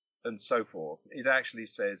and so forth. It actually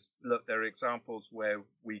says, look, there are examples where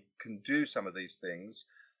we can do some of these things,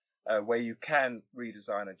 where you can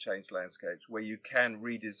redesign and change landscapes, where you can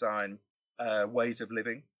redesign ways of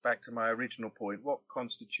living. Back to my original point, what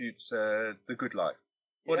constitutes the good life?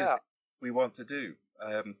 What is it we want to do?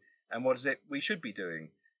 And what is it we should be doing?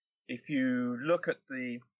 If you look at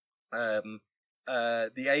the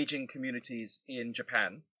aging communities in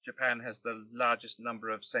Japan, Japan has the largest number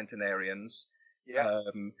of centenarians.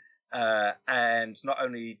 And not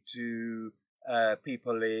only do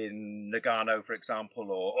people in Nagano, for example,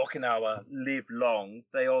 or Okinawa live long,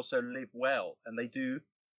 they also live well, and they do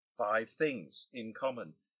 5 things in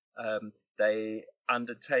common. They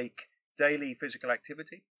undertake daily physical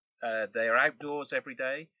activity. They are outdoors every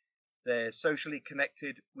day. They're socially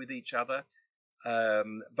connected with each other,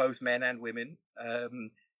 both men and women.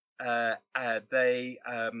 They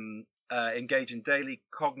engage in daily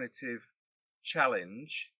cognitive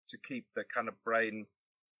challenge to keep the kind of brain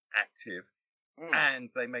active, and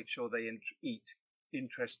they make sure they eat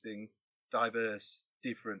interesting, diverse,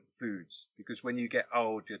 different foods, because when you get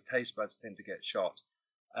old, your taste buds tend to get shot.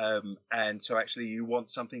 And so actually you want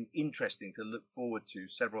something interesting to look forward to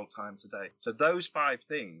several times a day. So those 5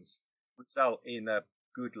 things result in a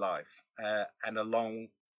good life and a long,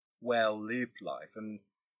 well-lived life. And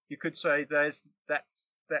you could say that's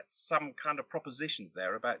some kind of propositions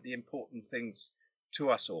there about the important things to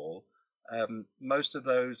us all. Most of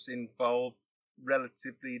those involve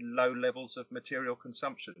relatively low levels of material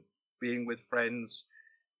consumption, being with friends,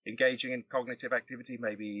 engaging in cognitive activity,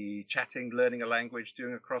 maybe chatting, learning a language,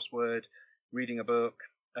 doing a crossword, reading a book,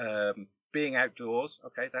 being outdoors.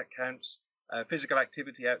 Okay, that counts. Physical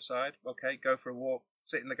activity outside. Okay, go for a walk,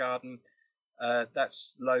 sit in the garden.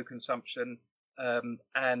 That's low consumption.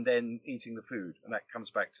 And then eating the food. And that comes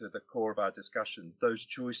back to the core of our discussion. Those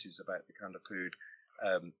choices about the kind of food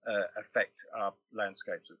affect our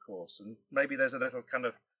landscapes, of course. And maybe there's a little kind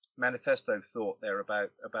of manifesto thought there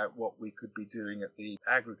about what we could be doing at the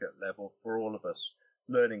aggregate level for all of us,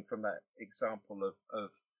 learning from that example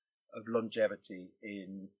of longevity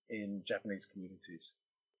in Japanese communities.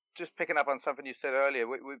 Just picking up on something you said earlier,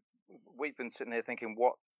 we've been sitting here thinking,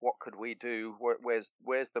 what could we do? Where's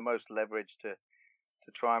the most leverage to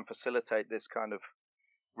try and facilitate this kind of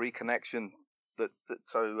reconnection that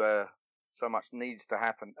so much needs to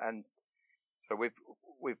happen? And so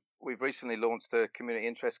we've recently launched a community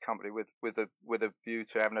interest company with a view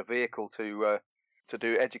to having a vehicle to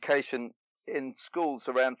do education in schools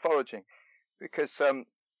around foraging, because I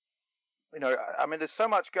mean, there's so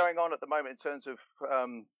much going on at the moment in terms of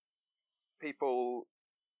people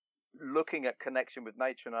looking at connection with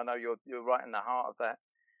nature, and I know you're right in the heart of that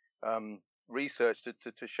research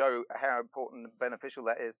to show how important and beneficial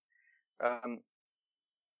that is.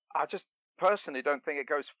 I just personally don't think it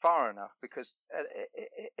goes far enough, because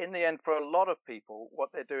in the end, for a lot of people, what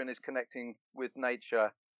they're doing is connecting with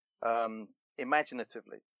nature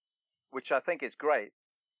imaginatively, which I think is great.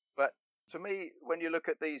 But to me, when you look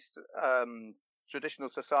at these traditional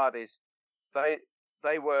societies,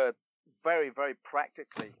 they were very, very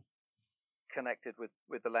practically connected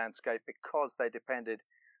with the landscape because they depended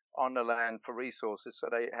on the land for resources. So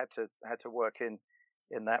they had to work in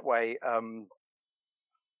that way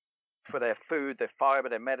for their food, their fiber,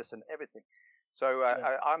 their medicine, everything. So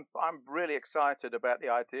I'm really excited about the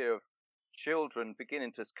idea of children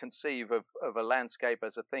beginning to conceive of a landscape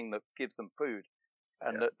as a thing that gives them food,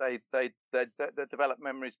 and that they develop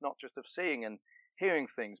memories not just of seeing and hearing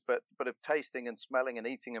things, but of tasting and smelling and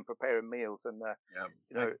eating and preparing meals. And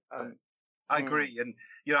I agree. And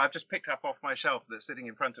I've just picked up off my shelf that's sitting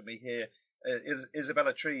in front of me here is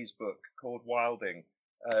Isabella Tree's book called Wilding.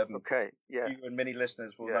 You and many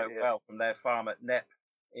listeners will know well from their farm at Knepp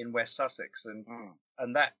in West Sussex,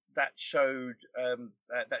 and that shows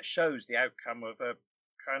the outcome of a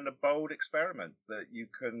kind of bold experiment, that you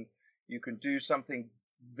can do something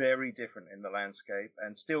very different in the landscape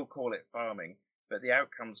and still call it farming, but the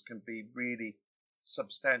outcomes can be really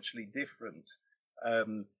substantially different.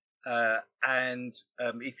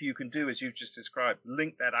 If you can do as you've just described,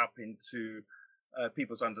 link that up into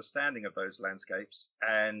people's understanding of those landscapes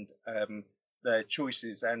and their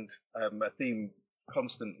choices, and a theme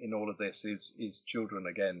constant in all of this is children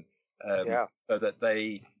again, so that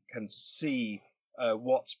they can see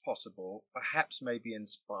what's possible, perhaps may be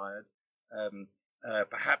inspired,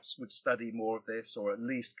 perhaps would study more of this, or at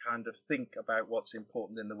least kind of think about what's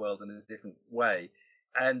important in the world in a different way.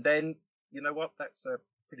 And then, you know what, that's a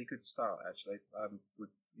pretty good start, actually.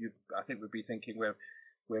 I think we'd be thinking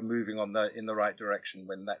we're moving in the right direction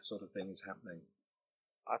when that sort of thing is happening.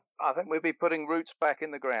 I think we'd be putting roots back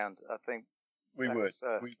in the ground. I think we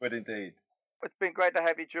would indeed. It's been great to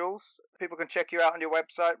have you, Jules. People can check you out on your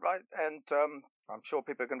website, right? And I'm sure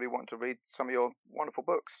people are going to be wanting to read some of your wonderful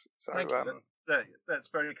books. So thank you. That's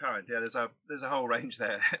very kind. Yeah, there's a whole range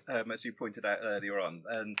there, as you pointed out earlier on,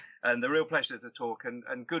 and a real pleasure to talk,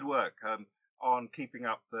 and good work on keeping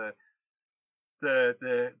up the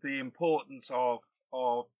importance of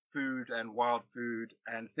food and wild food,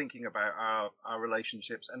 and thinking about our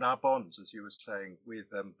relationships and our bonds, as you were saying, with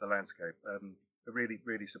the landscape. Really,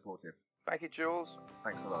 really supportive. Thank you, Jules.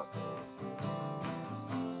 Thanks a lot.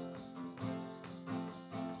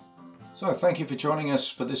 So thank you for joining us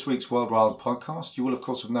for this week's World Wild podcast. You will, of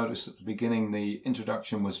course, have noticed at the beginning the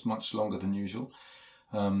introduction was much longer than usual.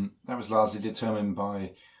 That was largely determined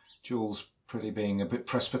by Jules pretty being a bit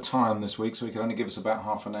pressed for time this week, so he could only give us about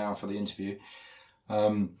half an hour for the interview.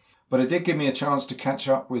 But it did give me a chance to catch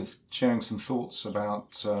up with sharing some thoughts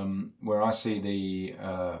about where I see the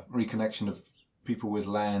reconnection of people with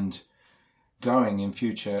land going in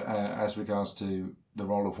future as regards to the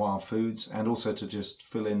role of wild foods, and also to just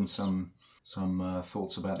fill in some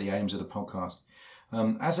thoughts about the aims of the podcast.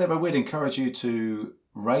 As ever, we'd encourage you to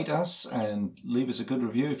rate us and leave us a good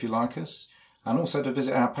review if you like us, and also to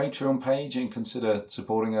visit our Patreon page and consider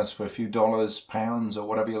supporting us for a few dollars, pounds, or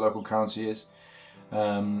whatever your local currency is,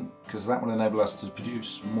 because that will enable us to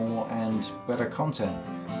produce more and better content.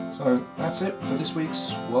 So that's it for this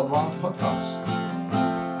week's World Wild podcast.